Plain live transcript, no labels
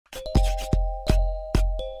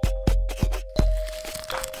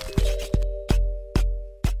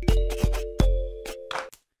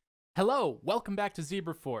Hello, welcome back to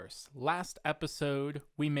Zebra Force. Last episode,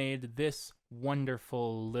 we made this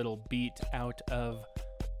wonderful little beat out of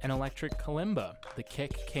an electric kalimba. The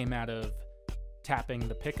kick came out of tapping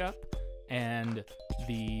the pickup, and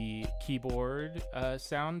the keyboard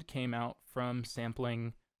sound came out from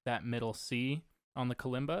sampling that middle C on the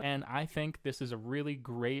kalimba. And I think this is a really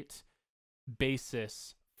great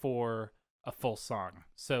basis for a full song.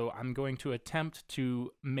 So I'm going to attempt to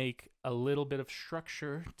make a little bit of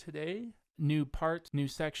structure today. New parts, new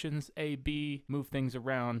sections, A, B, move things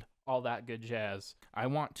around, all that good jazz. I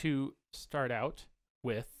want to start out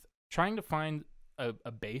with trying to find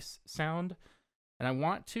a bass sound, and I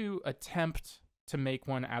want to attempt to make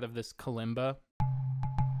one out of this kalimba.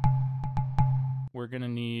 We're gonna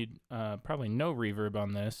need probably no reverb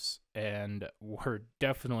on this, and we're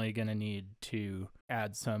definitely gonna need to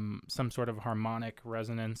add some sort of harmonic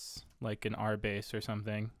resonance, like an R bass or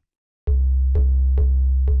something.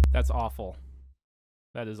 That's awful.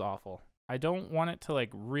 That is awful. I don't want it to like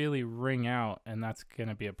really ring out, and that's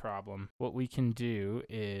gonna be a problem. What we can do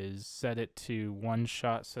is set it to one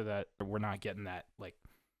shot so that we're not getting that like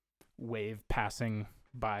wave passing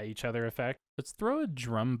by each other effect. Let's throw a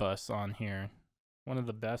drum bus on here. One of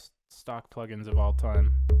the best stock plugins of all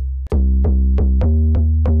time.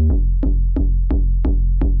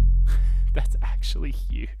 That's actually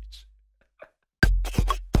huge.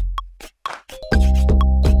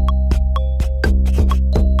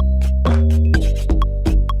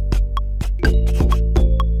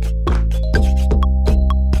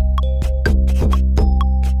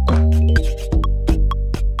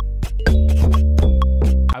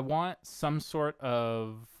 I want some sort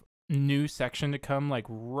of new section to come like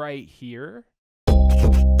right here.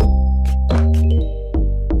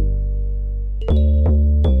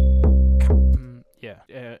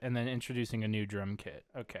 And then introducing a new drum kit.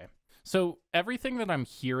 Okay. So everything that I'm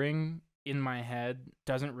hearing in my head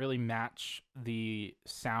doesn't really match the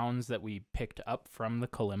sounds that we picked up from the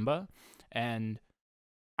kalimba. And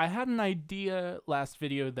I had an idea last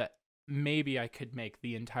video that maybe I could make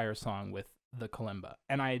the entire song with the kalimba.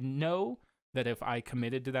 And I know that if I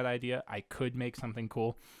committed to that idea, I could make something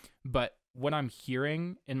cool. But what I'm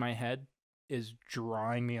hearing in my head is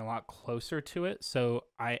drawing me a lot closer to it. So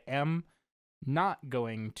I am not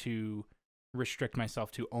going to restrict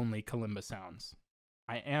myself to only kalimba sounds.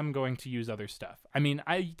 I am going to use other stuff. I mean,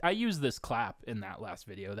 I used this clap in that last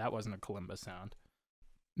video. That wasn't a kalimba sound.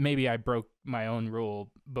 Maybe I broke my own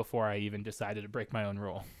rule before I even decided to break my own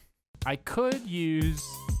rule. I could use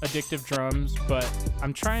addictive drums, but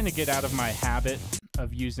I'm trying to get out of my habit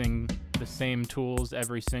of using the same tools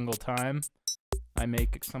every single time I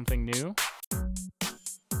make something new.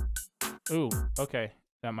 Ooh, okay,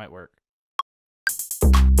 that might work.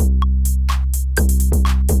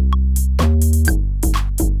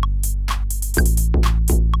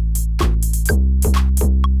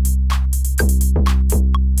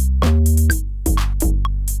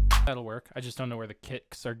 That'll work. I just don't know where the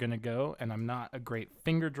kicks are gonna go, and I'm not a great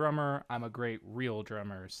finger drummer. I'm a great reel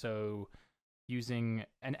drummer, so using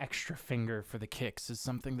an extra finger for the kicks is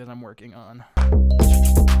something that I'm working on.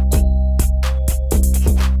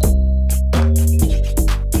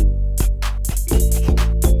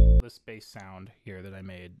 This bass sound here that I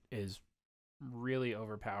made is really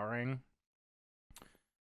overpowering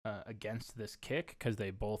against this kick, because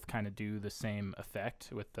they both kind of do the same effect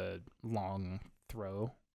with the long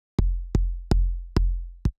throw.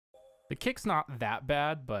 The kick's not that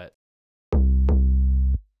bad, but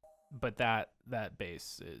that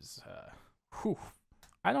bass is whew.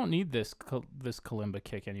 I don't need this kalimba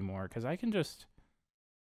kick anymore, because I can just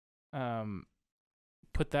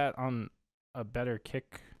put that on a better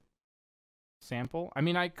kick sample. I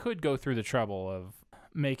mean, I could go through the trouble of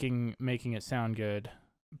making it sound good,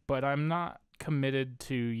 but I'm not committed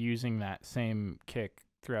to using that same kick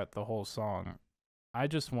throughout the whole song. I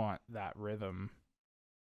just want that rhythm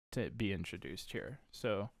to be introduced here.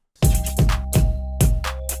 So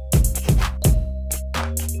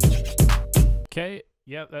okay,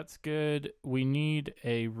 yeah, that's good. We need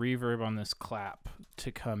a reverb on this clap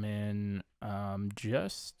to come in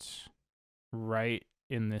just right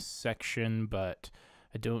in this section, but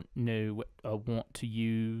I don't know what I want to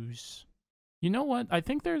use. You know what? I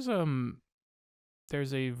think there's a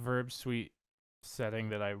verb suite setting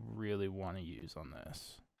that I really want to use on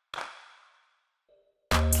this.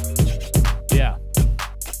 Yeah.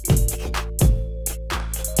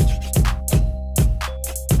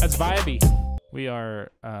 That's vibey. We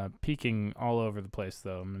are peaking all over the place,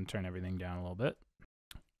 though. I'm going to turn everything down a little bit.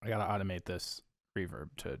 I got to automate this reverb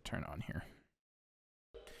to turn on here.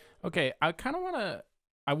 Okay, I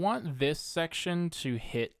I want this section to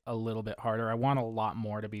hit a little bit harder. I want a lot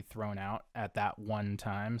more to be thrown out at that one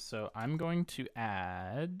time. So I'm going to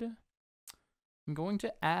add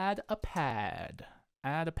a pad.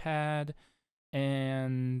 Add a pad,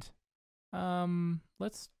 and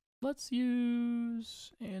let's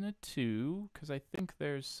use in a 2, because I think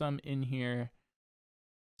there's some in here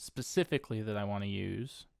specifically that I want to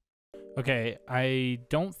use. Okay, I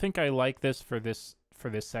don't think I like this for this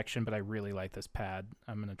section, but I really like this pad.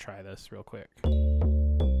 I'm gonna try this real quick.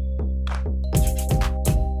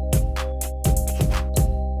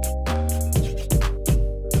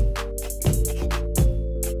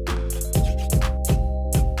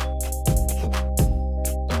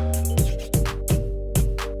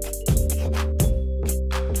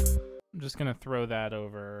 I'm just gonna throw that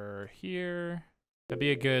over here. That'd be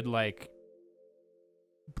a good, like,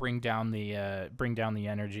 bring down the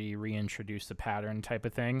energy, reintroduce the pattern type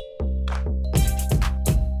of thing.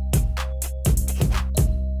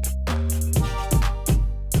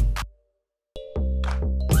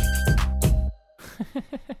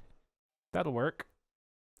 That'll work.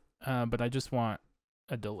 But I just want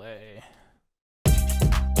a delay.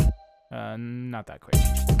 Not that quick.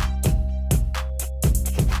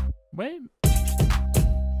 Wait.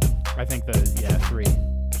 I think 3.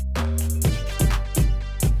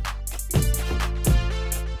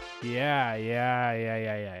 Yeah.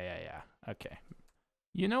 Okay.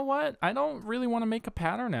 You know what? I don't really want to make a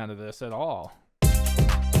pattern out of this at all.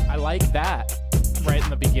 I like that right in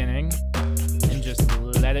the beginning and just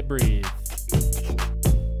let it breathe.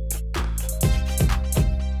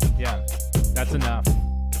 Yeah, that's enough.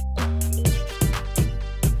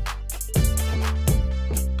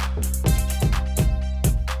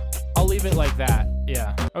 I'll leave it like that.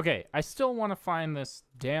 Yeah. Okay, I still want to find this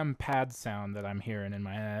damn pad sound that I'm hearing in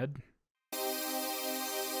my head.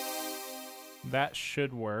 That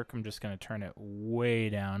should work. I'm just going to turn it way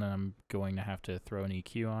down, and I'm going to have to throw an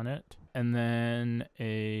EQ on it. And then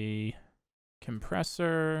a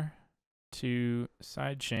compressor to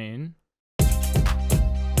sidechain.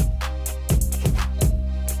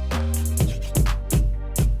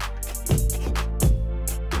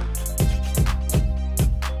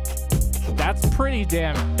 That's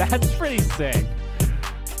pretty sick.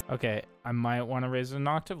 Okay, I might want to raise it an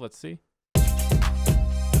octave. Let's see.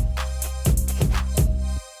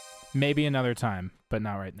 Maybe another time, but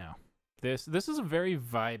not right now. This is a very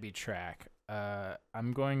vibey track.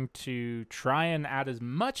 I'm going to try and add as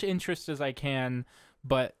much interest as I can,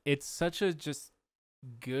 but it's such a just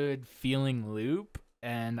good feeling loop,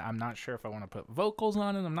 and I'm not sure if I want to put vocals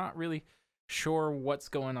on it. I'm not really sure what's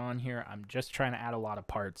going on here. I'm just trying to add a lot of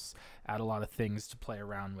parts, add a lot of things to play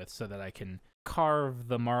around with so that I can carve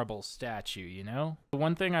the marble statue, you know? The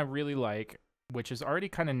one thing I really like, which is already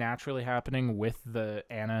kind of naturally happening with the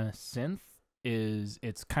Anna synth, is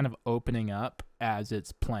it's kind of opening up as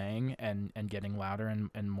it's playing and getting louder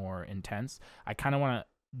and more intense. I kind of want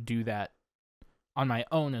to do that on my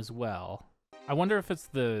own as well. I wonder if it's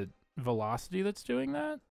the velocity that's doing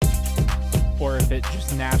that, or if it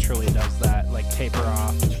just naturally does that, like taper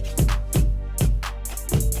off.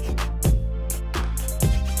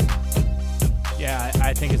 Yeah,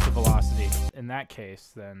 I think it's the velocity. In that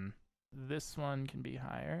case, then this one can be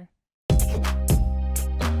higher.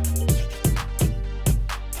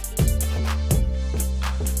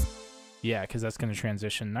 Yeah, because that's going to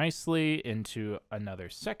transition nicely into another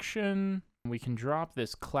section. We can drop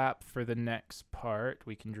this clap for the next part.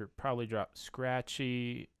 We can probably drop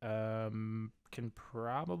scratchy. Can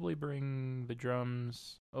probably bring the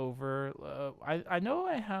drums over. I know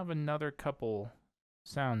I have another couple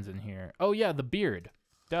sounds in here. Oh yeah, the beard.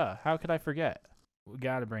 Duh, how could I forget? We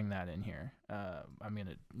got to bring that in here. I'm going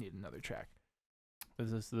to need another track.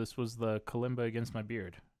 This was the kalimba against my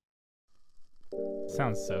beard.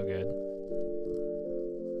 Sounds so good.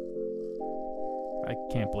 I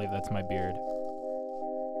can't believe that's my beard.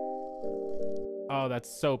 Oh, that's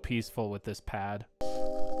so peaceful with this pad.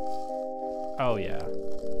 Oh yeah.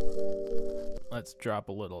 Let's drop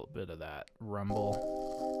a little bit of that rumble.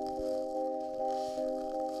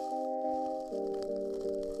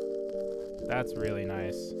 That's really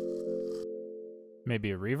nice.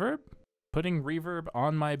 Maybe a reverb? Putting reverb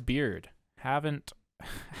on my beard. Haven't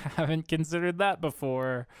considered that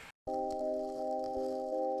before.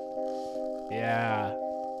 Yeah.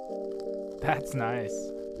 That's nice.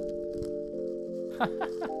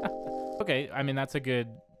 Okay, I mean, that's a good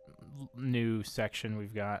new section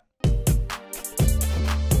we've got.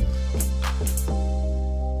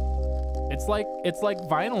 It's like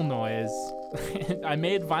vinyl noise. I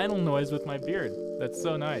made vinyl noise with my beard. That's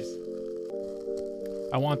so nice.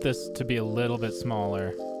 I want this to be a little bit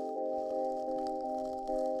smaller.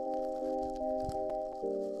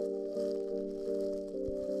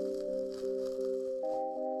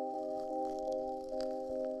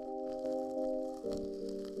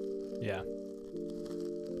 Yeah.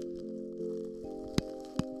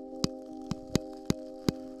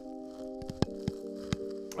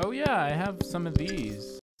 Oh yeah, I have some of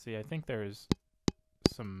these. See, I think there's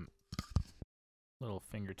some little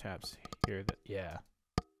finger taps here that, yeah.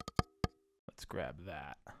 Let's grab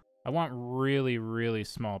that. I want really, really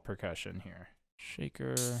small percussion here.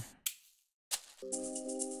 Shaker.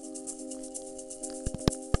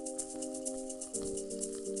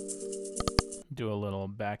 Do a little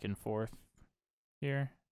back and forth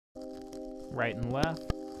here. Right and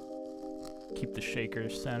left. Keep the shaker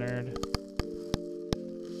centered.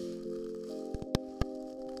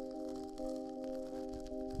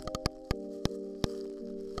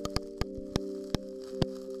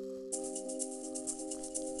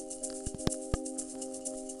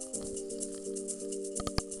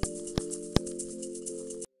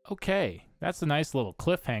 Okay, that's a nice little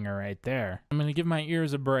cliffhanger right there. I'm gonna give my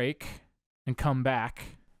ears a break and come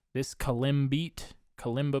back. This kalimba beat,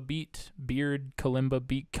 the kalimba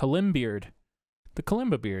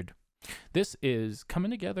beard. This is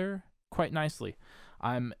coming together quite nicely.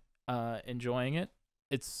 I'm enjoying it.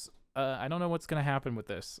 It's I don't know what's gonna happen with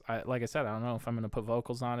this. Like I said, I don't know if I'm gonna put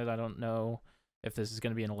vocals on it. I don't know if this is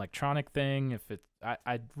gonna be an electronic thing. If it, I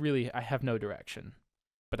have no direction.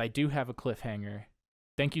 But I do have a cliffhanger.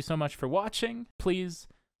 Thank you so much for watching. Please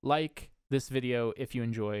like this video if you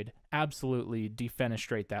enjoyed. Absolutely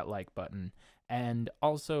defenestrate that like button. And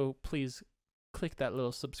also, please click that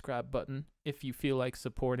little subscribe button if you feel like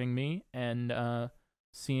supporting me and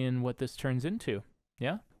seeing what this turns into.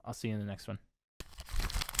 Yeah? I'll see you in the next one.